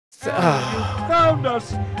You found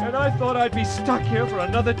us, and I thought I'd be stuck here for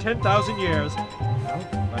another 10,000 years. Well,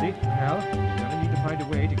 buddy, Al, you're gonna need to find a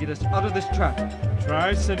way to get us out of this trap.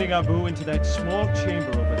 Try sending Abu into that small chamber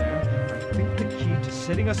over there. I think the key to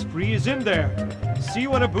setting us free is in there. See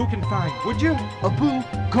what Abu can find, would you? Abu,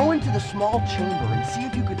 go into the small chamber and see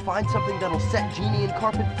if you could find something that'll set Genie and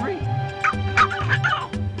Carpet free.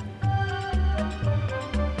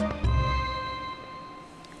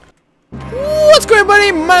 What's going on,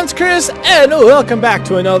 everybody? My name's Chris, and welcome back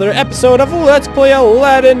to another episode of Let's Play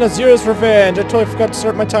Aladdin, Nasira's Revenge. I totally forgot to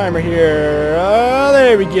start my timer here.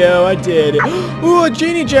 There we go, I did. Ooh, a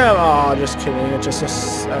Genie gem! Oh, just kidding, it's just a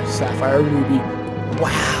sapphire ruby.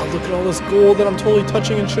 Wow, look at all this gold that I'm totally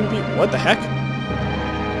touching and shouldn't be... What the heck?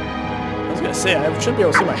 I was gonna say, I shouldn't be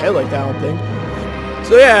able to see my head like that, I don't think.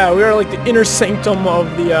 So yeah, we are like the inner sanctum of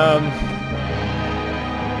the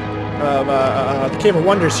Cave of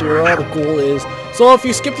Wonders here, where all the gold is. So if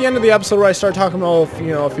you skip the end of the episode where I start talking about, if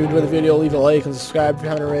you enjoyed the video, leave a like and subscribe if you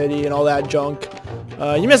haven't already, and all that junk.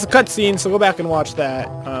 You missed the cutscene, so go back and watch that.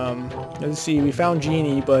 Let's see, we found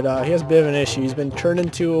Genie, but he has a bit of an issue. He's been turned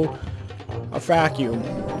into a vacuum.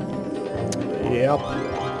 Yep.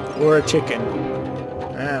 Or a chicken.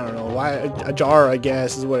 I don't know why. A jar, I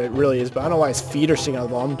guess, is what it really is. But I don't know why his feet are sticking out of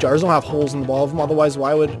the bottom. Jars don't have holes in the bottom of them. Otherwise,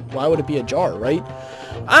 why would it be a jar, right?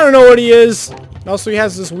 I don't know what he is. Also, he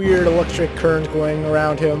has this weird electric current going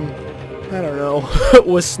around him. I don't know.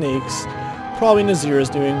 With snakes. Probably Nasira's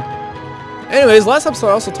doing. Anyways, last episode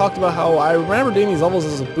I also talked about how I remember doing these levels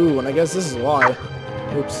as a boo, and I guess this is why.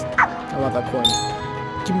 Oops. I want that coin.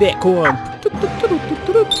 Give me that coin.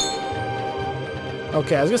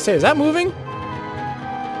 Okay, I was gonna say, is that moving?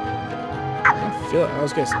 I don't feel it. I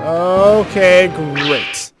was gonna say, okay,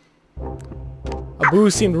 great. Abu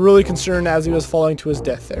seemed really concerned as he was falling to his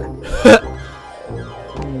death there. No!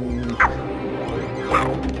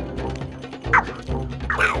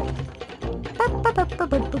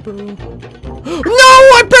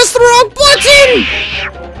 I pressed the wrong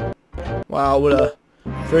button! Wow, what a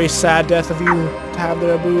very sad death of you to have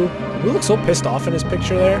there, Abu. Abu looks so pissed off in his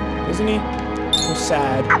picture there, isn't he? So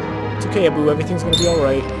sad. It's okay, Abu. Everything's gonna be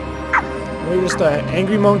alright. You're just an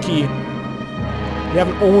angry monkey. You have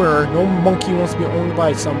an owner. No monkey wants to be owned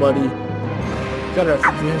by somebody.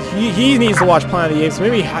 He needs to watch Planet of the Apes.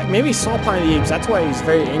 Maybe he saw Planet of the Apes. That's why he's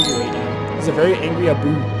very angry right now. He's a very angry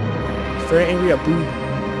Abu. He's very angry Abu.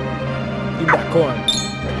 Need that corn.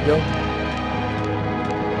 There you go.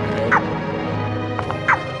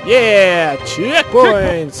 Alright. Yeah!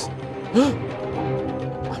 Checkpoints! A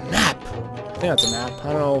map! I think that's a map. I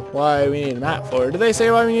don't know why we need a map for it. Did they say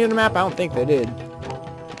why we needed a map? I don't think they did.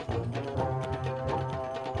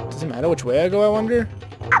 Does it matter which way I go, I wonder?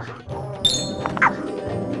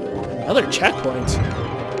 Another checkpoint.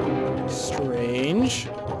 Strange.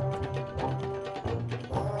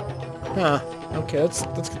 Huh. Okay, let's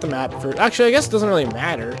get the map first. Actually, I guess it doesn't really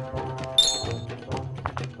matter.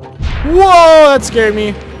 Whoa! That scared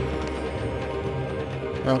me.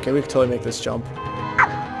 Okay, we can totally make this jump.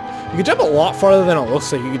 You can jump a lot farther than it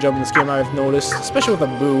looks like you can jump in this game, I've noticed. Especially with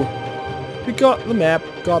Abu. We got the map,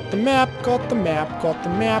 got the map, got the map, got the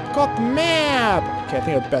map, got the map! Okay, I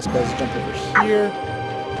think our best bet is to jump over here.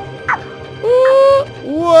 Ooh,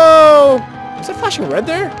 whoa! Is that flashing red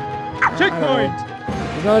there? Checkpoint!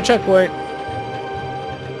 There's another checkpoint.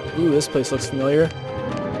 Ooh, this place looks familiar.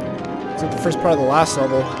 It's like the first part of the last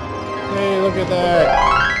level. Hey, look at that!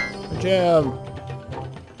 A gem!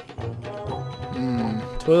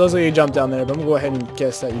 So it looks like you jump down there, but I'm gonna go ahead and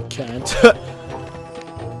guess that you can't.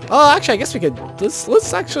 Oh, actually, I guess we could.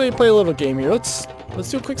 Let's actually play a little game here. Let's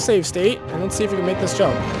do a quick save state, and let's see if we can make this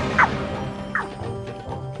jump.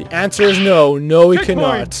 The answer is no. No, we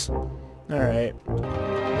cannot. All right.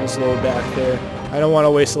 Let's load back there. I don't want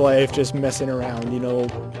to waste a life just messing around, you know.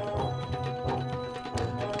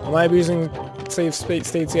 Am I abusing save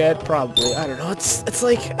states yet? Probably. I don't know. It's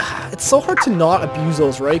like it's so hard to not abuse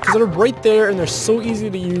those, right? Because they're right there and they're so easy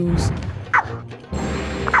to use.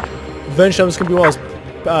 Eventually, I'm just gonna be one of those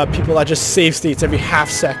people that just save states every half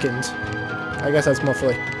second. I guess that's more for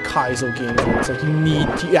like Kaizo games where it's like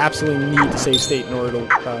you absolutely need to save state in order to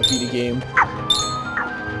beat a game.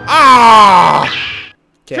 Ah!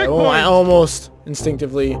 Okay, I almost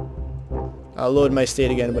instinctively load my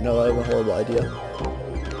state again, but no, that was a horrible idea.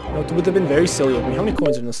 It would have been very silly of me. How many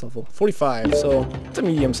coins are in this level? 45, so it's a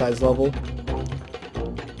medium-sized level.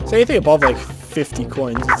 So anything above like 50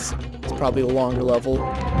 coins, it's probably a longer level.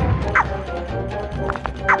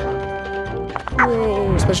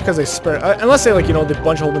 Whoa, especially because they spread, unless they like, they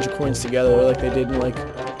bunch a whole bunch of coins together, like they did in like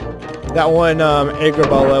that one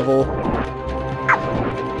Agrabah level.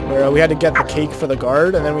 where we had to get the cake for the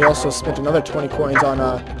guard, and then we also spent another 20 coins on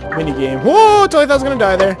a mini game. Whoa! Totally thought I was gonna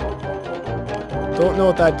die there. Don't know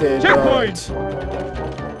what that did. Checkpoint!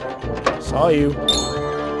 Saw you.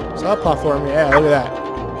 Saw a platform. Yeah, look at that.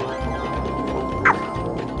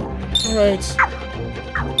 Alright.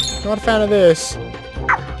 Not a fan of this.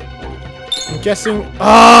 I'm guessing...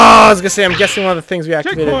 Oh, I was gonna say, I'm guessing one of the things we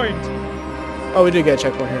activated. Checkpoint! Oh, we did get a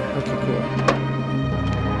checkpoint here. Okay, cool.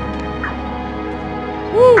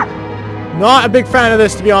 Woo! Not a big fan of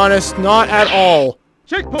this, to be honest. Not at all.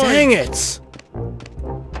 Checkpoint! Dang it!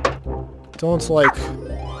 Don't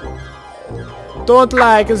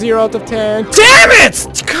like a 0 out of 10. Damn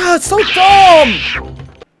it! God, it's so dumb!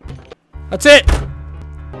 That's it.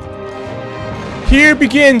 Here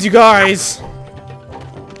begins, you guys.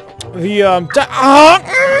 The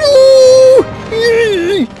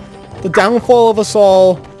downfall of us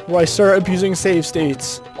all, where I start abusing save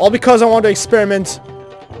states. All because I want to experiment.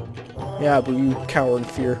 Yeah, but you cower in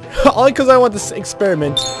fear. All because I want to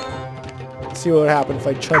experiment. See what would happen if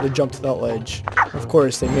I tried to jump to that ledge. Of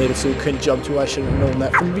course, they made it so you couldn't jump to. I should have known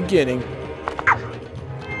that from the beginning.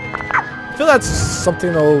 I feel that's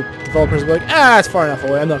something though developers will be like, ah, it's far enough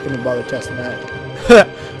away. I'm not going to bother testing that. Well,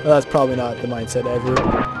 that's probably not the mindset ever.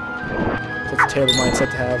 That's a terrible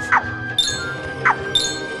mindset to have.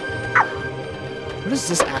 What does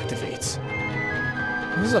this activate?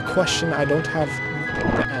 This is a question I don't have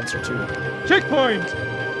the answer to. Checkpoint!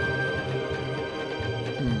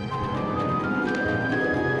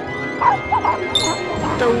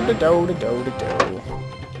 I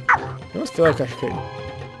almost feel like I could.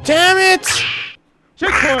 Damn it!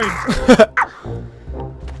 Checkpoint!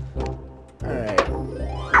 Alright.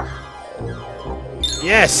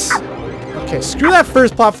 Yes! Okay, screw that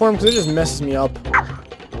first platform because it just messes me up.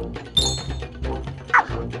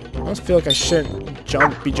 I almost feel like I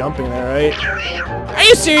shouldn't be jumping there, right? Are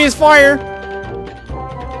you serious, fire?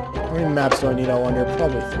 How many maps do I need, I wonder?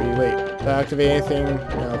 Probably 3. Wait, did I activate anything?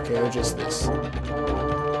 No, okay, or just this.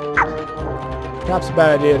 Perhaps a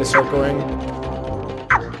bad idea to start going.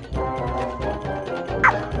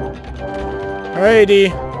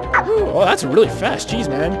 Alrighty. Ooh, oh, that's really fast. Jeez,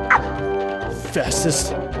 man.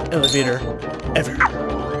 Fastest elevator ever.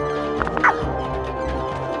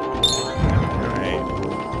 Alright.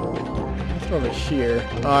 Nothing over here.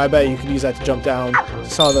 Oh, I bet you could use that to jump down.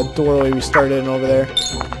 Saw the doorway we started in over there.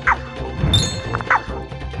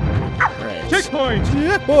 Alright. Checkpoint!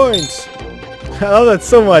 Checkpoint! I love that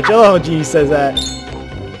so much. I love how Genie says that.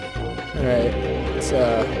 Alright. Let's,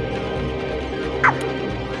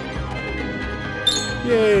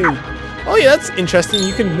 yay! Oh yeah, that's interesting.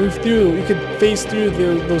 You can move through, you can phase through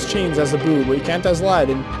those chains as a boo, but you can't as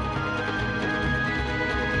Aladdin.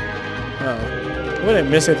 Oh. I wouldn't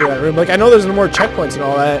miss anything in that room. Like, I know there's no more checkpoints and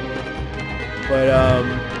all that. But,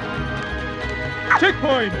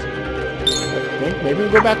 Checkpoint! I think maybe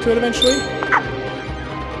we'll go back to it eventually?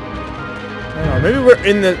 I don't know, maybe we're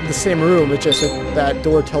in the same room, it's just that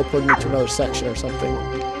door teleported me to another section or something.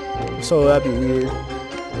 So that'd be weird.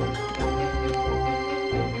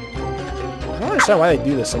 I don't understand why they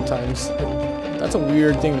do this sometimes. Like, that's a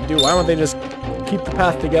weird thing to do. Why don't they just keep the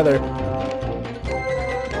path together?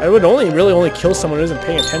 I would really only kill someone who isn't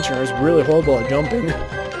paying attention or is really horrible at jumping.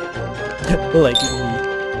 Like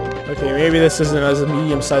me. Okay, maybe this isn't as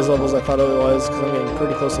medium-sized level as I thought it was, because I'm getting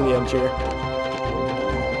pretty close to the end here.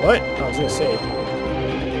 What? I was gonna say.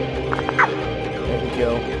 There we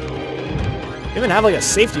go. They even have like a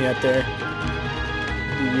safety net there.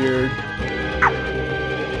 Weird.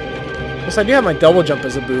 Yes, I do have my double jump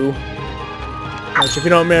as a boo. Which, if you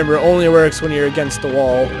don't remember, only works when you're against the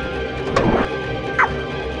wall.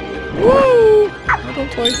 Woo! I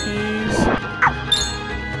don't like these.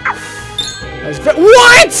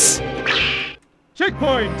 What?!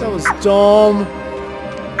 Checkpoint! That was dumb.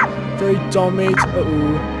 Very dumb, mate.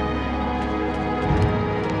 Uh-oh.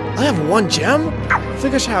 I have 1 gem? I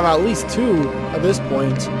think I should have at least 2 at this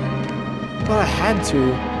point. But I had to.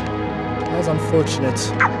 That was unfortunate.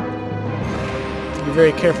 To be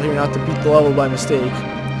very careful here not to beat the level by mistake.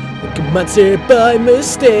 Look at Monster by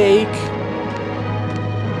mistake!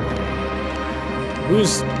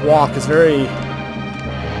 Boo's walk is very,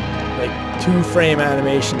 like, 2-frame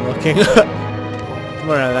animation looking.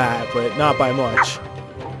 More than that, but not by much.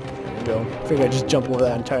 There we go. I think I just jump over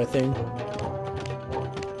that entire thing.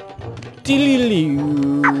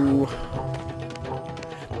 Dee-lee-lee-oo.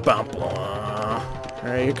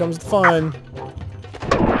 Alright, here comes the fun.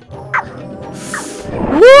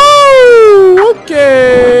 Woo!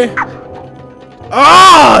 Okay!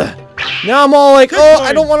 Ah! Now I'm all like, oh,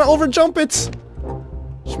 I don't want to overjump it!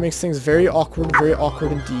 Which makes things very awkward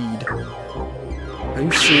indeed. Are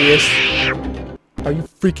you serious? Are you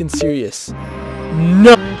freaking serious?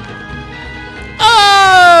 No!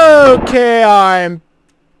 Okay, I'm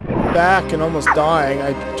back and almost dying.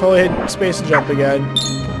 I totally hit space jump again.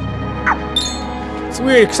 It's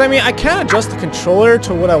weird, because I mean, I can't adjust the controller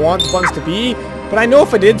to what I want the buttons to be, but I know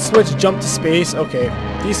if I did switch jump to space, okay,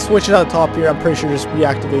 these switches at the top here, I'm pretty sure just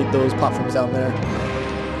reactivate those platforms down there.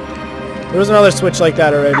 There was another switch like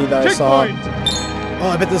that already that I saw. Oh,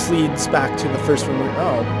 I bet this leads back to the first one.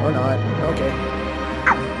 Oh, or not. Okay.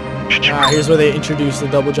 Ah, here's where they introduce the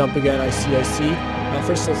double jump again. I see.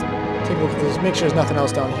 First, let's take a look at this. Make sure there's nothing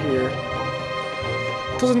else down here.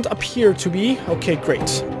 Doesn't appear to be. Okay,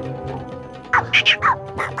 great.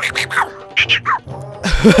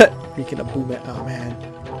 Freaking a boom it. Oh, man.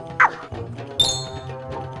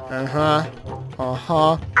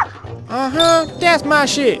 That's my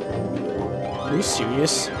shit. Are you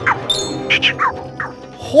serious?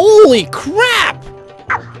 Holy crap!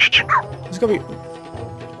 It's gonna be...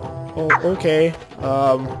 Oh, okay.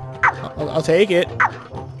 I'll take it.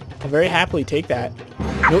 I'll very happily take that.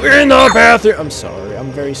 You're in the bathroom! I'm sorry.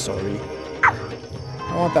 I'm very sorry.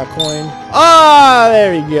 I want that coin. Ah,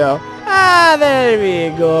 there we go. Ah, there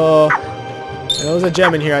we go. There's a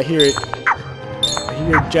gem in here. I hear it. I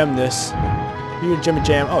hear gem this. I hear gem a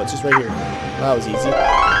jam. Oh, it's just right here. That was easy.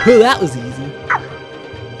 Oh, that was easy.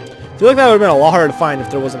 I feel like that would have been a lot harder to find if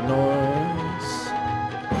there wasn't noise.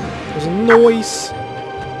 There's a noise.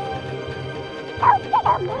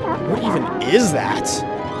 What even is that?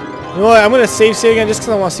 You know what? I'm gonna save again just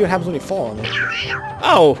because I want to see what happens when you fall on it.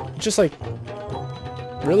 Oh, just like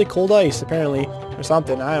really cold ice apparently, or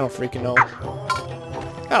something. I don't freaking know.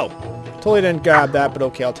 Oh, totally didn't grab that, but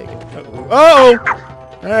okay, I'll take it. Uh-oh!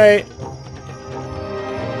 All right.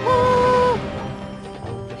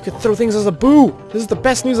 You could throw things as a boo! This is the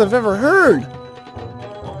best news I've ever heard!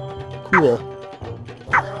 Cool.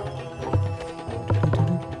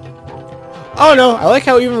 Oh no! I like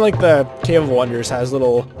how even like the Cave of Wonders has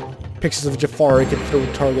little pictures of Jafar you can throw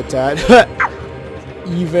targets at.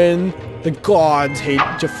 Even the gods hate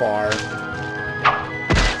Jafar.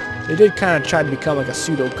 They did kind of try to become like a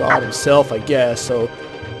pseudo-god himself, I guess, so,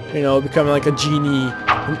 you know, becoming like a genie,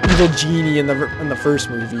 an evil genie in the first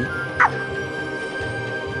movie.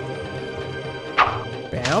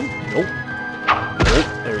 Bam. Nope. Nope.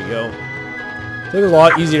 There we go. I think it's a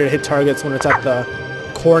lot easier to hit targets when it's at the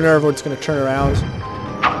corner of where it's going to turn around.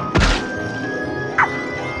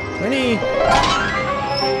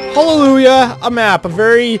 Hallelujah! A map. A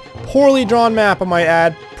very poorly drawn map, I might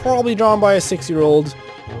add. Probably drawn by a 6-year-old.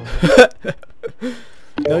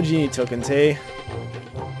 No genie tokens, hey?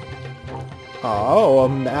 Oh, a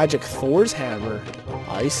magic Thor's hammer.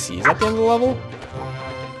 I see. Is that the end of the level?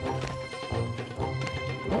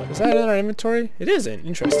 Is that in our inventory? It isn't.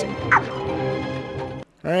 Interesting.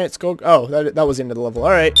 Alright, let's go. Oh, that was the end of the level.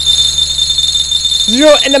 Alright. 0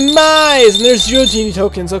 and a mize! And there's 0 genie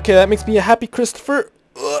tokens. Okay, that makes me a happy Christopher.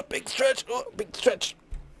 Big stretch. Big stretch.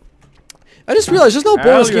 I just realized there's no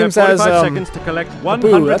bonus games as seconds to collect 100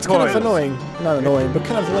 boo. That's kind of coins. annoying. Not annoying, but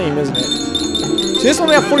kind of lame, isn't it? See, this one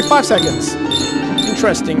we have 45 seconds.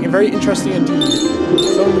 Interesting. Very interesting indeed.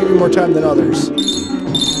 Some give you more time than others.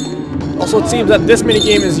 Also, it seems that this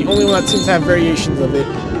minigame is the only one that seems to have variations of it.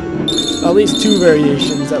 At least 2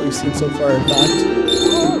 variations that we've seen so far, in fact.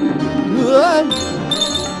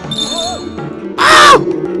 Ah!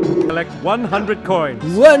 Collect 100 coins.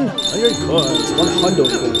 100 coins. 100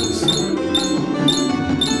 coins.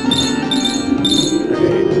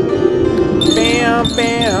 Alright. Bam,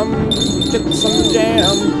 bam. Get some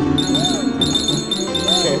jam.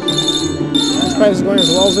 Okay. This fight is going as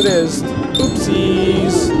well as it is.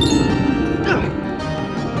 Oopsies.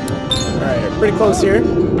 Alright, pretty close here.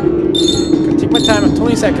 Gonna take my time at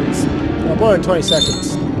 20 seconds. No, more than 20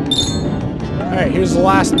 seconds. Alright, here's the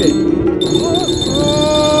last bit.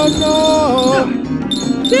 Oh no!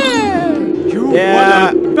 Yeah!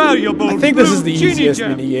 Yeah! I think this is the easiest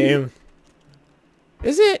minigame.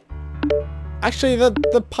 Is it? Actually,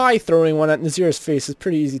 the pie throwing one at Nasira's face is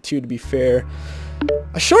pretty easy too, to be fair.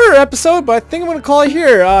 A shorter episode, but I think I'm gonna call it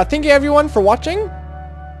here. Thank you everyone for watching.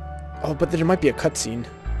 Oh, but there might be a cutscene.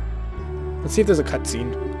 Let's see if there's a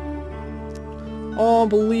cutscene.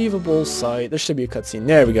 Unbelievable sight. There should be a cutscene.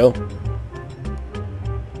 There we go.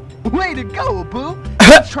 Way to go, Boo!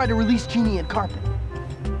 Let's try to release Genie and Carpet.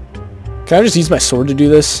 Can I just use my sword to do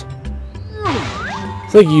this? I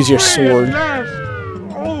feel like you use your sword.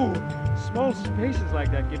 Oh, small spaces like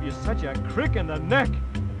that give you such a crick in the neck.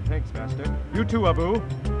 Thanks, Master. You too, Abu.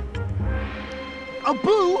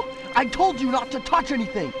 Abu! I told you not to touch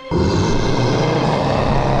anything!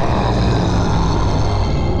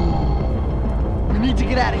 need to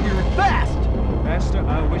get out of here and fast! Master,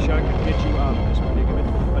 I wish I could get you out of this predicament,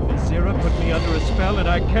 but Nasira put me under a spell and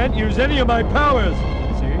I can't use any of my powers.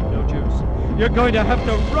 See? No juice. You're going to have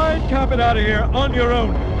to ride Carpet out of here on your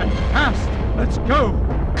own, and fast! Let's go!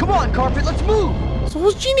 Come on, Carpet, let's move! So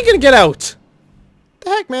how's Genie gonna get out? The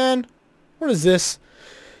heck, man? What is this?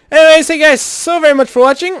 Anyways, hey guys, so very much for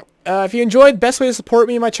watching. If you enjoyed, best way to support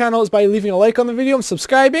me and my channel is by leaving a like on the video and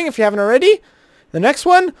subscribing if you haven't already. The next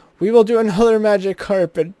one, we will do another magic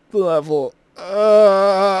carpet level.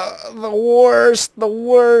 The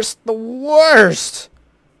worst.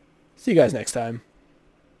 See you guys next time.